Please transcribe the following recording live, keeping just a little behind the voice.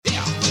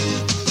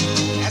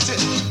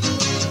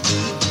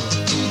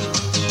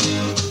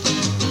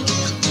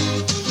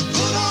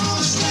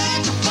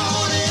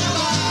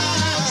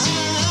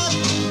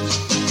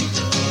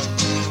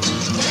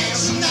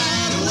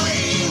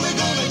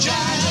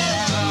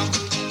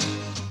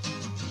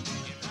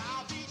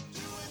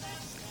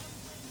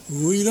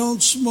We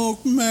don't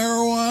smoke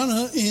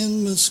marijuana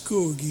in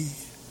Muskogee.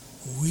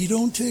 We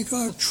don't take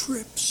our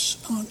trips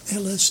on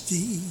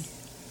LSD.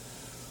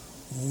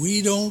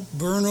 We don't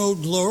burn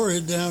Old Glory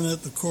down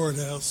at the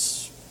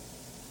courthouse.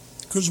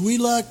 'Cause we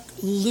like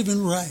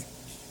living right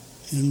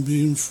and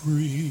being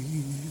free.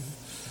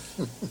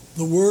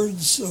 The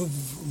words of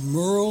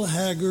Merle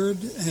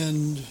Haggard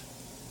and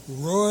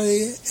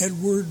Roy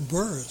Edward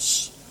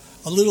Burris.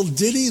 A little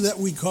ditty that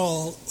we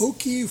call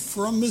Okie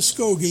From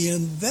Muskogee,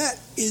 and that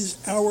is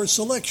our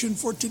selection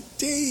for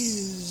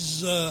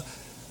today's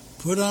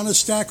Put on a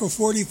Stack of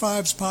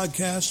 45's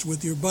podcast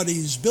with your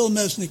buddies Bill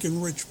Mesnik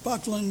and Rich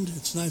Buckland.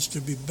 It's nice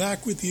to be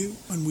back with you,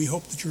 and we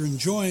hope that you're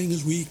enjoying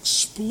as we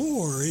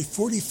explore a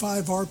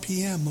 45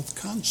 RPM of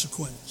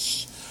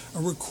Consequence, a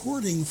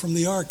recording from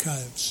the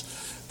archives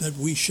that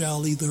we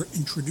shall either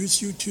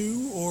introduce you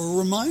to or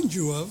remind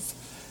you of,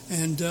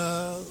 and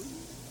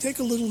take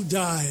a little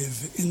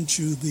dive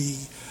into the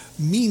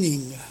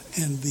meaning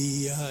and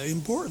the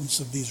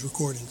importance of these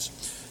recordings.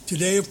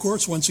 Today, of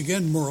course, once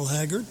again, Merle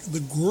Haggard,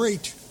 the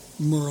great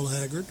Merle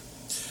Haggard.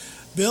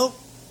 Bill,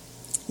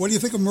 what do you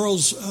think of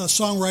Merle's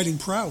songwriting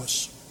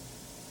prowess?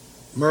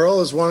 Merle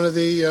is one of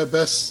the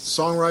best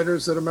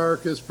songwriters that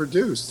America has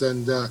produced.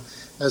 And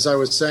as I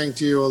was saying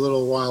to you a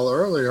little while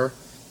earlier,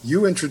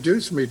 you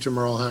introduced me to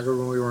Merle Haggard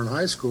when we were in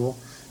high school,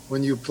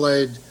 when you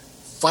played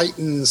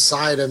Fightin'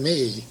 Inside of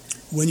Me.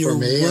 When you were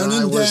me, running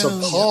and I was down,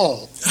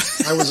 appalled.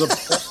 Yeah. I was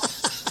appalled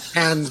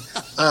and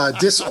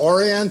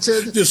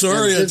disoriented. And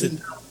didn't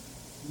know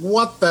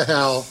what the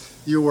hell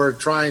you were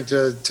trying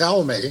to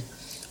tell me.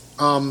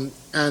 Of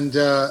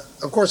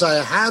course,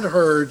 I had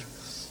heard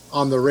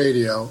on the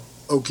radio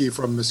Okie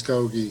From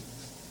Muskogee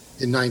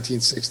in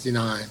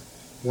 1969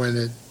 when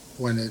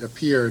it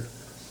appeared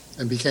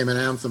and became an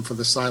anthem for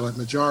the silent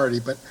majority.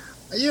 But,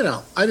 I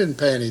didn't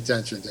pay any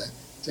attention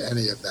to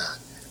any of that.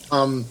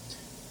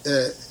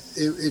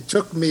 It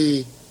took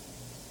me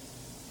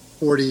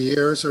 40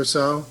 years or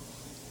so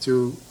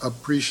to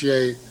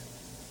appreciate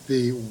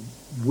the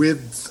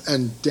width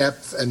and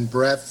depth and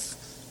breadth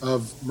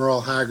of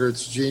Merle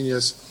Haggard's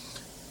genius.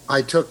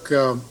 I took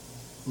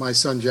my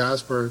son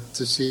Jasper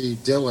to see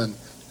Dylan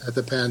at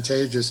the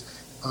Pantages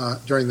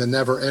during the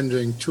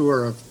never-ending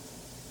tour of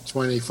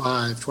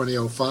 2005,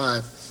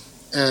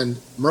 and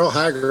Merle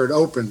Haggard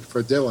opened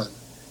for Dylan.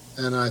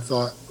 And I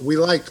thought, we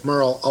liked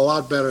Merle a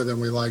lot better than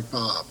we liked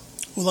Bob.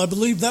 Well, I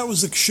believe that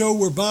was the show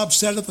where Bob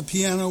sat at the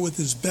piano with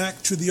his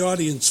back to the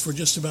audience for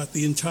just about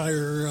the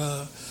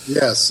entire...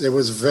 Yes, it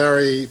was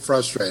very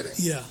frustrating.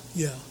 Yeah.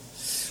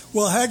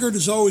 Well, Haggard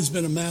has always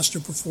been a master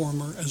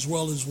performer, as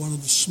well as one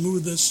of the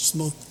smoothest,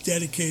 most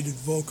dedicated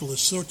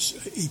vocalists. So it's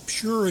a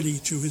purity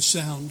to his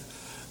sound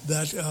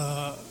that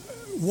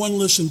one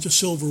listened to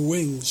Silver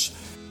Wings.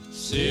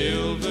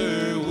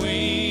 Silver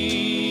wings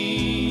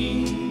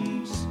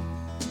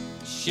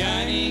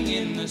shining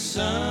in the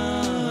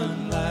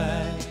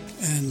sunlight.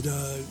 And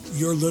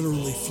you're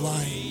literally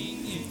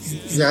flying.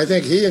 Yeah, I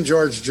think he and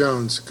George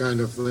Jones kind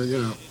of,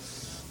 the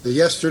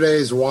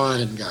Yesterday's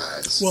Wine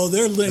guys. Well,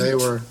 they're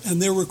linked,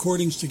 and their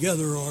recordings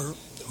together are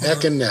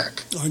neck and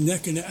neck. Are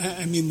neck and neck.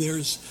 I mean,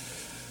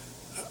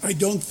 I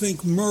don't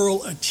think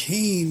Merle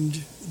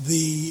attained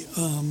the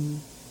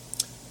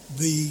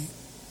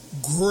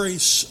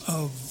grace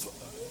of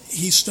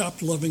He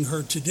Stopped Loving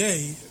Her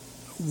Today,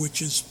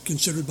 which is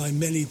considered by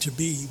many to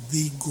be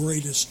the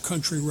greatest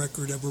country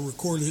record ever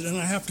recorded, and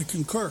I have to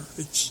concur.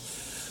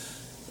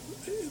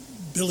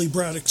 Billy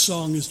Braddock's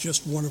song is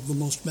just one of the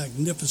most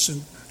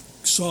magnificent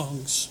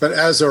songs. But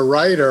as a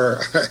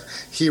writer,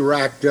 he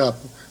racked up,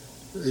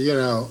 how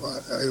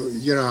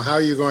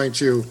are you going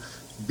to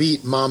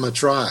beat Mama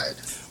Tried?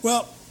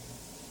 Well,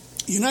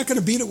 you're not going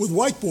to beat it with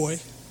White Boy,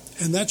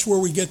 and that's where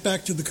we get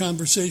back to the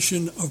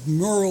conversation of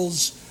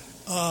Merle's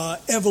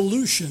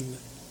evolution.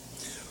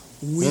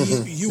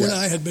 You and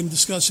I had been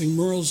discussing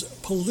Merle's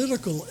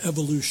political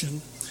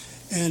evolution,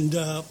 and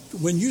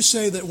when you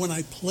say that when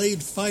I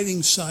played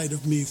Fighting Side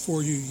of Me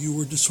for you, you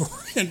were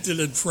disoriented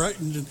and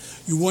frightened, and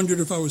you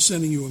wondered if I was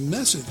sending you a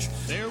message.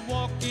 They're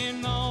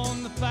walking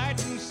on the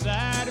fighting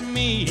side of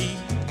me,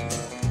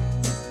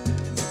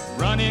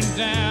 running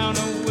down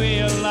a way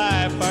of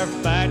life our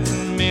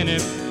fighting men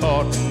have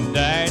fought and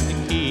died to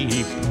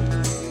keep.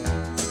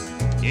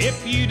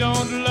 If you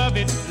don't love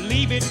it,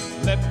 leave it.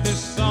 Let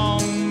this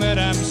song that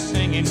I'm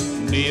singing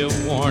be a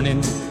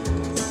warning.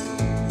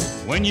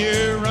 When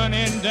you're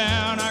running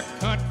down our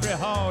country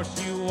horse,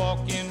 you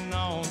walking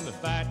on the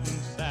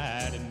fighting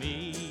side of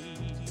me.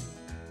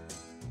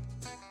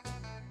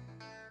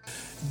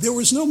 There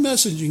was no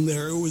messaging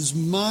there. It was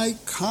my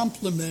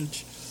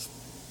compliment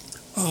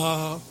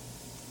to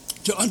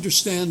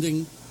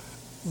understanding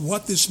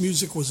what this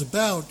music was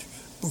about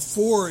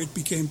before it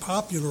became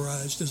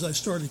popularized, as I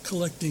started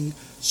collecting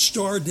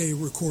Star Day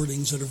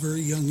recordings at a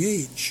very young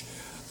age.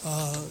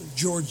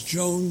 George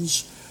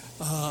Jones,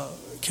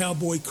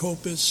 Cowboy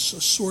Copus,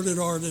 Assorted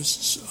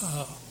Artists,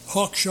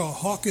 Hawkshaw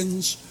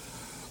Hawkins,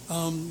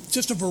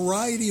 just a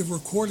variety of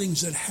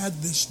recordings that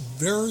had this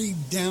very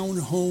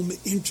down-home,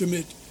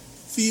 intimate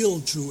feel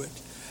to it.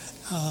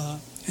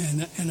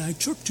 and I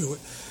took to it.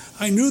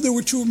 I knew there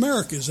were two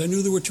Americas. I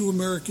knew there were two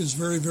Americas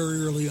very,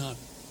 very early on.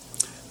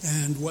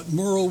 And what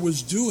Merle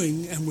was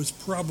doing, and was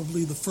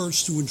probably the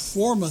first to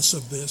inform us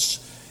of this,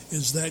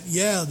 is that,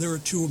 yeah, there are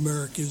two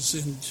Americas,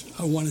 and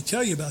I want to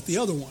tell you about the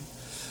other one.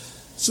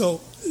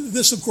 So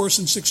this, of course,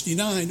 in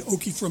 '69,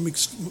 Okie from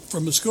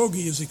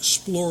Muskogee is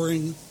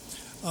exploring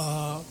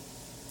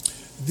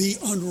the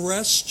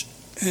unrest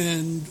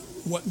and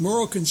what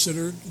Merle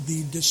considered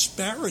the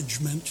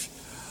disparagement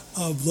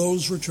of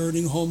those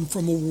returning home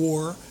from a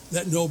war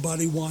that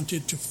nobody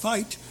wanted to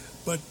fight,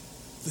 but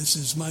this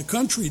is my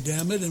country,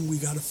 damn it, and we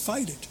got to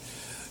fight it.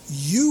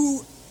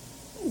 You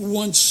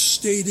once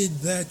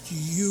stated that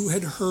you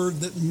had heard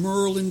that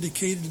Merle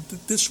indicated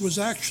that this was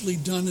actually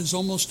done as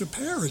almost a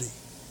parody.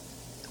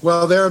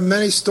 Well, there are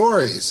many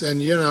stories,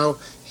 and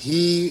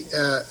he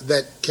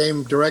that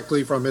came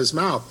directly from his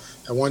mouth.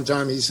 At one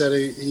time, he said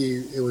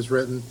it was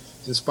written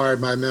inspired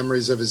by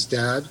memories of his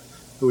dad,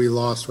 who he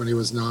lost when he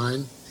was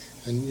 9.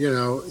 And,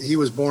 he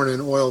was born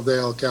in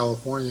Oildale,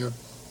 California,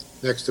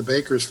 next to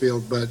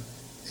Bakersfield, but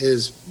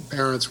his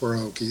parents were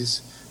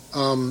Okies.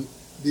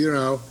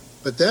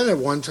 But then at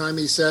one time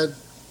he said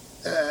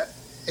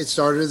it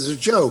started as a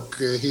joke.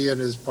 He and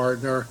his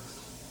partner,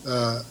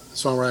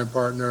 songwriting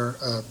partner,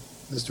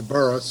 Mr.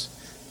 Burris,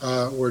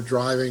 were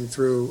driving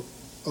through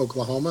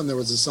Oklahoma, and there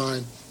was a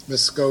sign,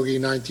 Muskogee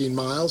 19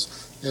 miles,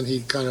 and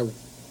he kind of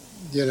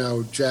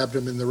jabbed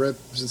him in the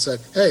ribs and said,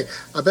 "Hey,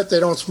 I bet they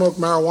don't smoke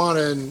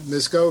marijuana in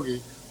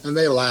Muskogee." And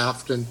they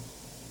laughed, and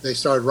they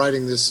started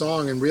writing this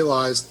song and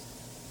realized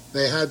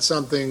they had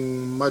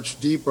something much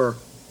deeper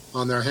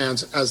on their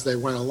hands as they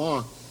went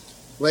along.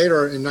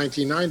 Later, in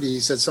 1990,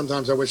 he said,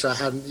 "Sometimes I wish I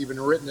hadn't even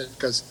written it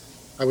because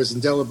I was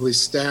indelibly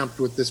stamped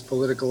with this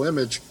political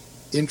image."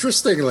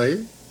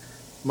 Interestingly,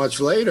 much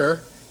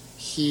later,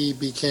 he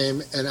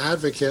became an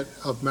advocate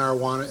of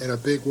marijuana in a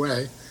big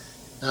way,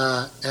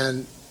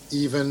 and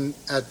even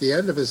at the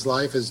end of his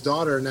life, his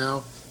daughter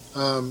now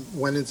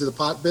went into the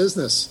pot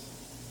business,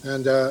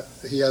 and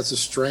he has a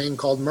strain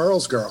called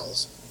Merle's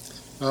Girls.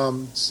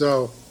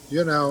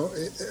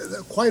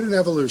 Quite an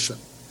evolution.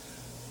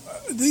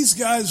 These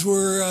guys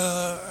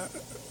were,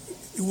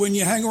 when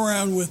you hang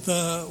around with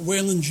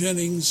Waylon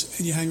Jennings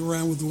and you hang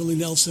around with Willie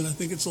Nelson, I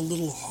think it's a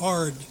little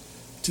hard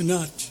to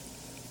not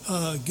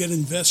get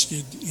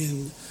invested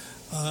in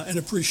an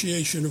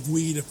appreciation of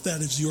weed if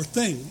that is your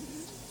thing.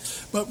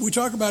 But we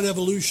talk about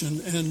evolution,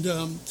 and,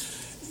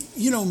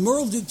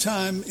 Merle did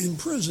time in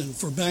prison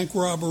for bank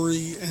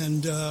robbery,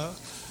 and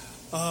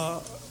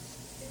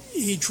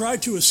he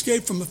tried to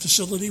escape from a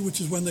facility, which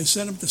is when they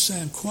sent him to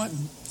San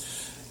Quentin.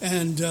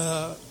 And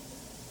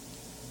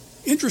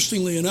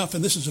interestingly enough,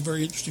 and this is a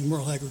very interesting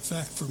Merle Haggard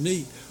fact for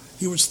me,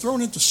 he was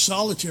thrown into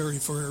solitary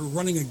for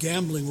running a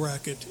gambling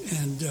racket,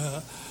 and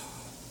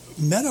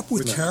met up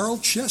with Carol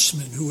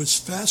Chessman, who has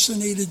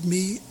fascinated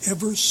me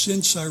ever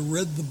since I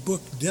read the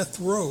book Death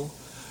Row,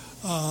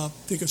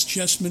 because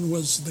Chessman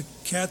was the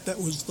cat that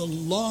was the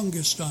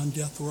longest on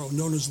death row,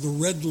 known as the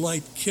red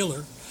light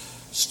killer,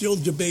 still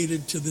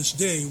debated to this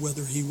day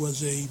whether he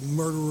was a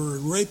murderer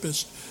and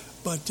rapist,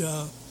 but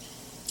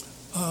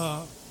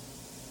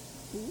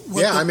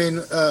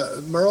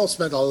Merle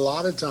spent a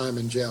lot of time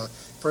in jail.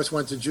 First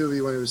went to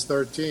juvie when he was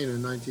 13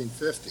 in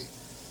 1950.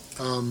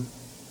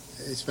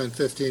 He spent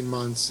 15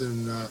 months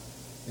in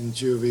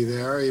juvie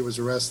there. He was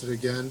arrested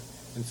again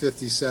in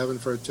 57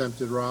 for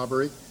attempted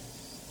robbery.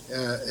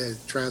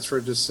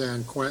 Transferred to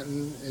San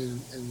Quentin in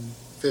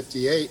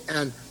 58.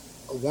 And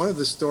one of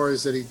the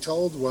stories that he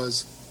told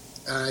was,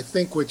 and I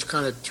think which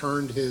kind of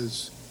turned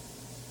his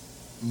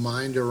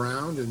mind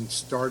around and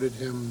started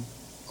him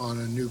on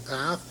a new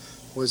path,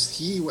 was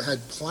he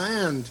had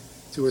planned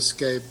to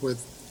escape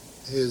with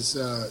his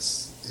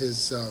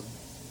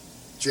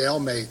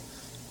jailmate,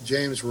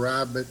 James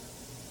Rabbit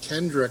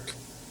Kendrick.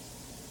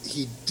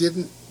 He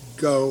didn't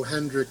go.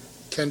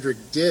 Kendrick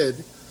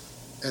did,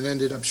 and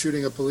ended up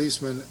shooting a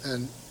policeman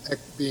and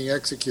being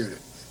executed.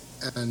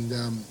 And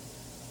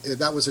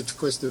that was a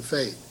twist of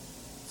fate.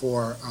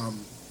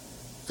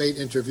 Fate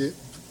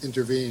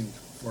intervened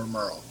for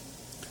Merle.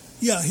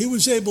 Yeah, he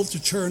was able to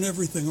turn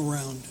everything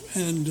around,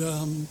 and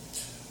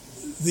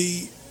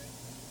the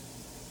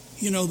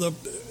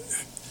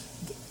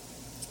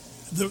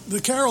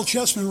Carol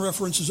Chessman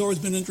reference has always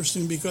been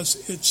interesting, because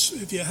it's,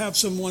 if you have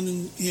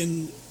someone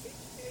in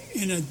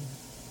a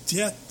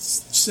death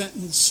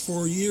sentence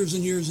for years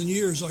and years and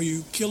years, are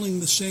you killing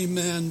the same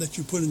man that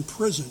you put in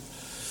prison?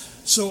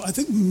 So I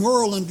think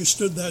Merle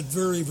understood that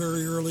very,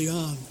 very early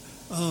on,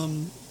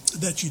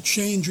 that you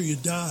change or you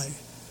die.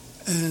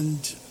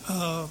 And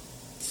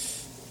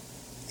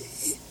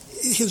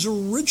his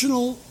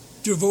original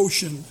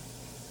devotion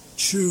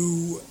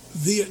to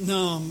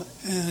Vietnam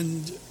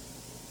and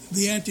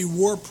the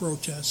anti-war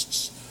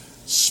protests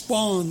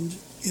spawned,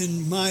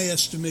 in my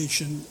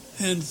estimation,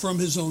 and from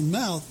his own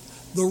mouth,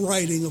 the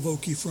writing of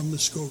Okie from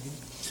Muskogee.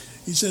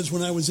 He says,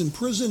 "When I was in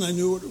prison, I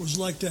knew what it was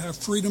like to have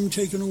freedom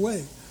taken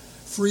away.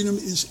 Freedom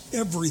is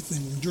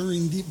everything.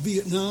 During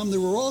Vietnam, there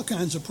were all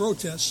kinds of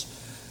protests,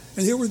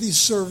 And here were these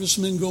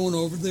servicemen going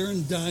over there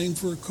and dying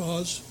for a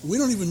cause. We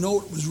don't even know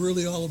what it was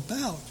really all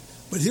about.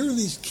 But here are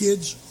these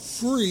kids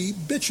free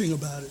bitching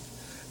about it.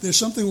 There's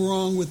something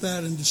wrong with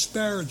that and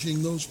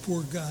disparaging those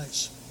poor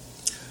guys.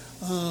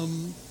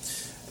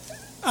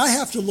 I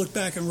have to look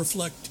back and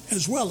reflect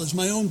as well as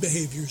my own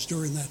behaviors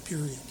during that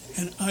period.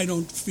 And I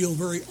don't feel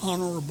very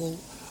honorable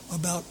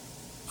about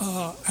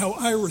how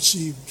I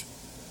received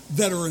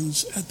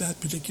veterans at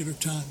that particular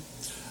time.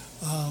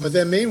 But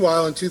then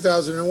meanwhile, in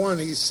 2001,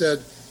 he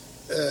said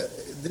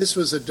this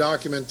was a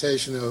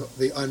documentation of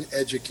the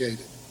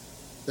uneducated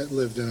that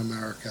lived in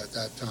America at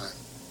that time.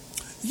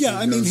 Yeah,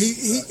 I mean,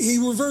 he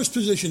reversed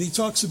position. He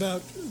talks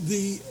about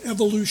the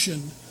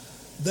evolution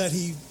that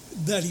he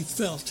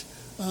felt.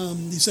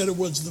 He said it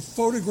was the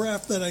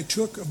photograph that I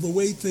took of the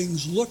way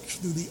things looked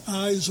through the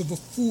eyes of a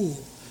fool,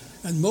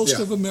 and most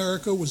of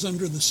America was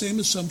under the same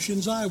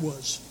assumptions I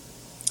was.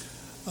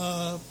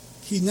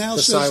 He now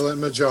says, silent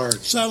majority.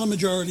 Silent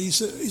majority. He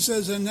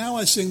says, and now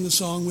I sing the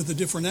song with a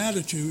different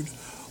attitude,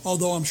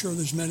 although I'm sure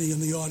there's many in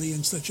the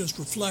audience that just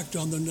reflect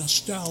on the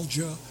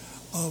nostalgia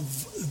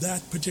of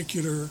that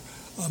particular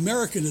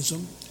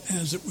Americanism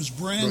as it was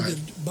branded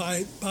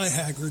by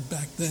Haggard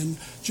back then,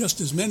 just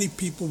as many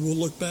people will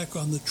look back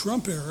on the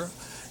Trump era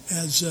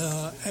as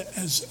a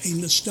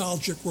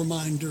nostalgic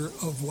reminder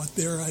of what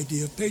their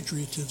idea of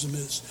patriotism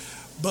is.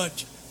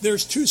 But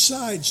there's two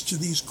sides to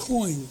these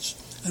coins,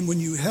 and when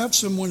you have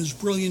someone as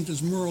brilliant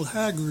as Merle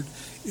Haggard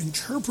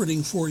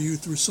interpreting for you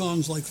through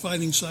songs like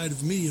Fighting Side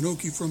of Me and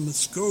Okie From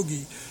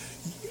Muskogee,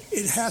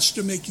 it has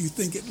to make you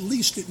think. At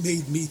least it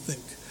made me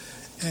think.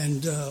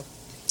 And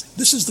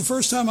this is the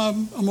first time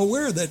I'm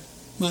aware that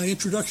my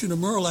introduction to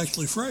Merle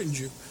actually frightened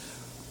you.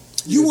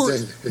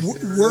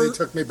 It really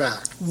took me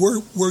back.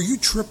 Were you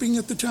tripping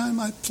at the time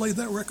I played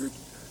that record?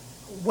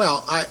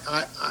 Well, I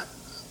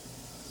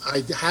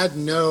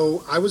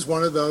was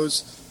one of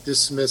those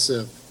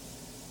dismissive,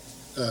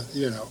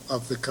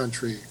 of the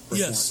country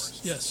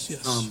performers. Yes.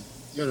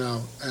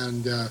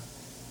 And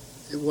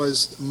it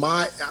was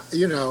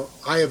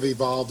I have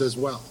evolved as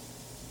well.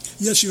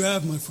 Yes, you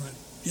have, my friend.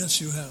 Yes,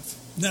 you have.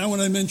 Now when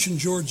I mention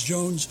George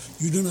Jones,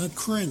 you do not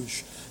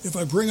cringe. If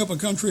I bring up a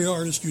country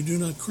artist, you do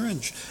not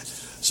cringe.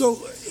 So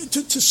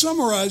to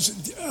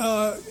summarize,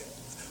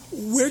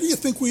 where do you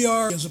think we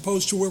are as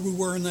opposed to where we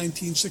were in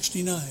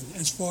 1969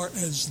 as far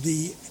as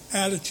the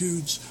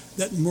attitudes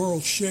that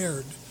Merle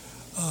shared?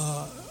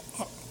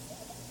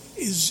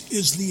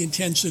 Is the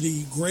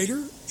intensity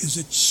greater? Is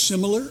it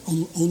similar,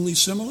 only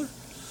similar?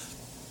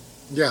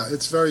 Yeah,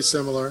 it's very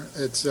similar.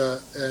 It's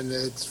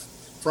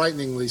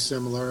frighteningly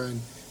similar.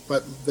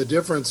 But the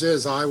difference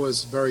is I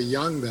was very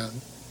young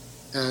then,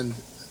 and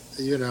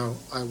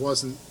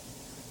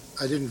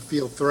I didn't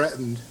feel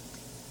threatened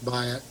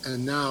by it.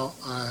 And now,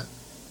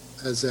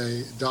 as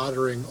a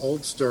doddering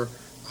oldster,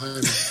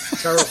 I'm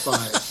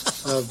terrified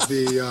of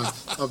the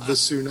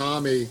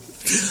tsunami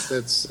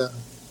that's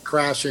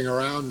crashing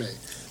around me.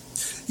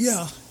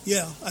 Yeah.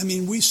 I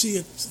mean, we see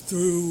it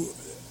through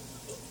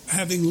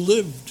having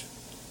lived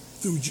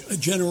through a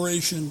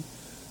generation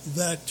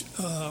that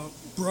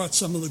brought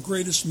some of the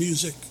greatest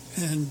music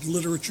and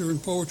literature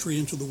and poetry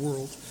into the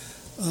world.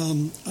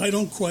 I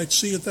don't quite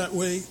see it that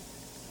way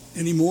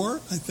anymore.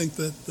 I think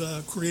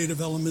that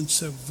creative elements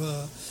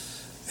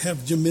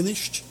have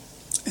diminished,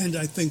 and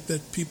I think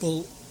that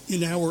people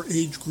in our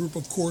age group,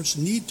 of course,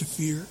 need to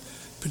fear,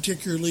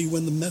 particularly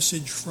when the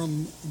message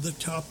from the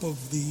top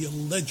of the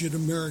alleged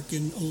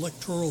American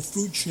electoral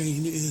food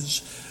chain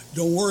is,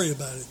 don't worry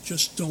about it,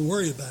 just don't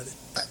worry about it.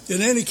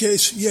 In any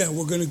case,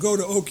 we're going to go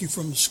to Okie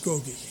From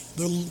Muskogee.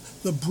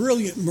 The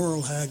brilliant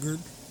Merle Haggard,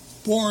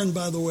 born,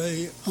 by the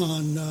way,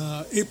 on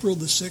April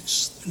the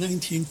 6th,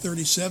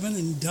 1937,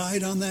 and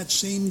died on that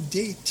same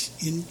date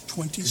in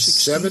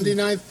 2016.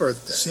 79th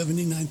birthday.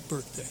 79th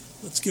birthday.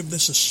 Let's give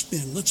this a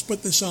spin. Let's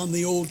put this on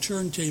the old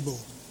turntable.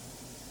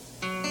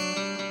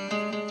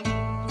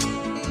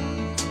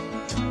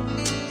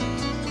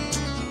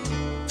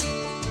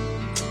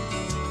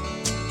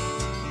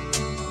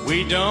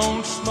 We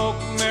don't smoke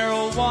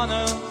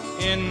marijuana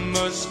in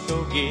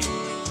Muskogee.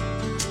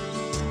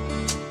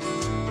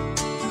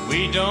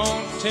 We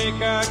don't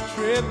take our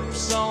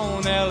trips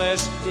on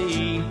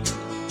LSD.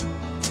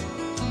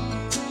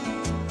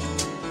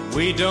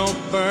 We don't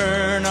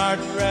burn our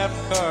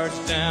draft cards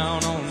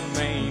down on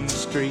Main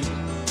Street.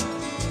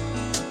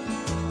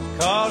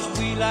 'Cause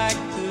we like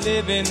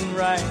living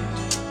right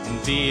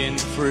and being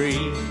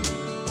free.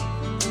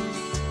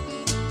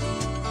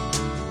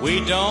 We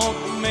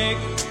don't make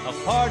a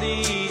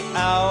party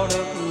out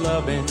of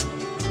loving,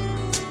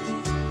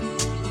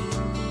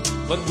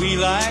 but we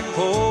like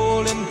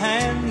holding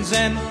hands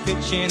and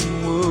pitching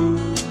woo.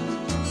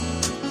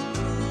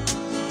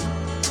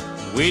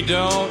 We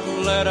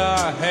don't let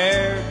our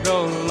hair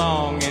go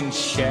long and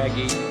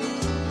shaggy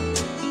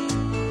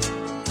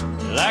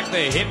like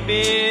the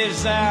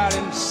hippies out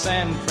in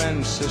San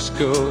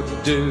Francisco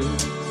do.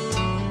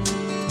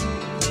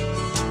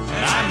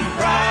 And I'm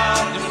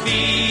proud to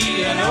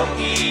be an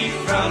Okie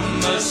from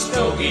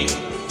Muskogee,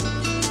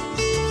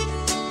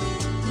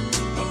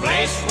 a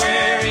place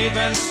where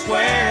even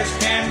squares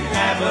can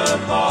have a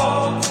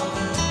ball.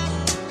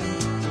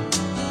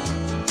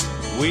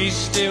 We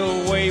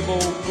still wave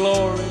Old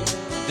Glory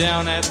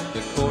down at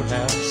the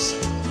courthouse.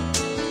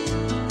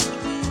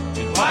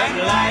 And white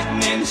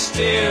lightning's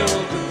still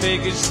the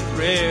biggest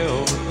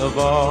thrill of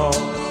all.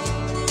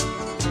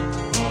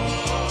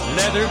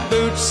 Leather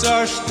boots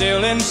are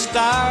still in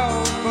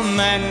style for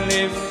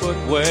manly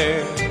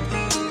footwear.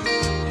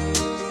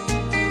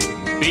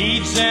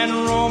 Beads and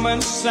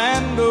Roman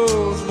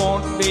sandals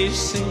won't be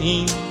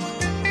seen.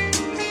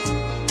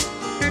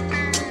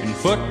 And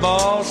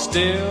football's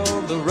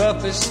still the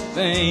roughest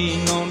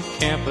thing on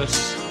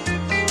campus.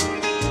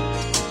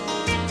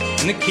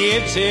 And the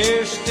kids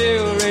here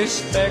still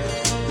respect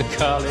the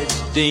college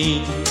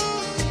dean.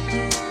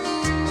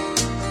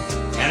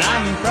 And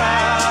I'm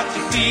proud to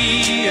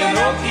be an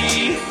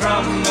Okie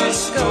from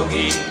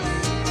Muskogee,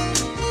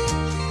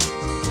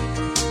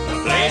 a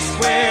place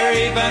where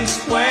even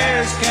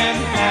squares can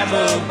have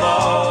a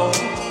ball.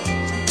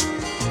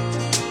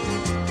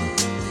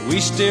 We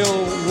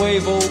still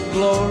wave Old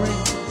Glory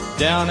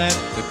down at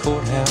the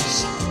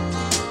courthouse.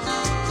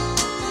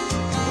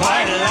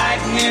 White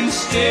lightning's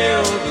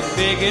still the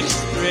biggest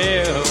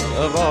thrill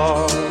of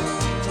all.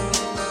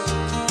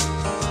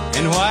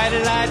 And white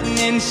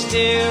lightning's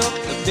still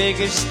the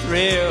biggest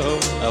thrill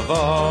of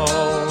all.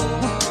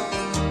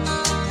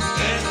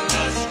 In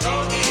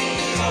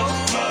Muskogee,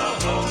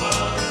 Oklahoma,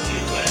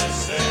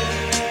 USA.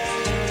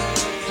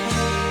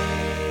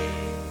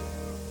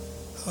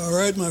 All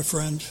right, my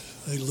friend,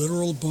 a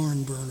literal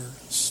barn burner.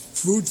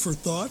 Food for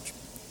thought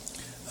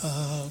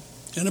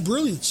and a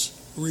brilliance.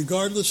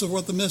 Regardless of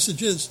what the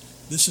message is,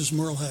 this is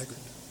Merle Haggard.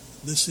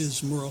 This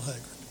is Merle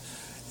Haggard.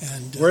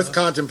 And worth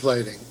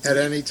contemplating at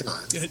any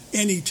time. At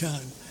any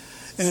time.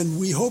 And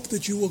we hope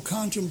that you will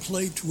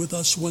contemplate with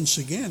us once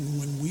again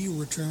when we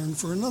return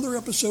for another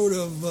episode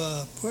of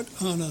Put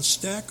on a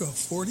Stack of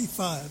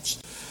 45's.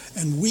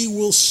 And we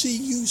will see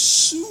you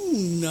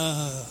soon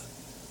on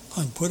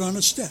Put on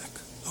a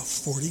Stack of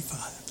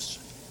 45.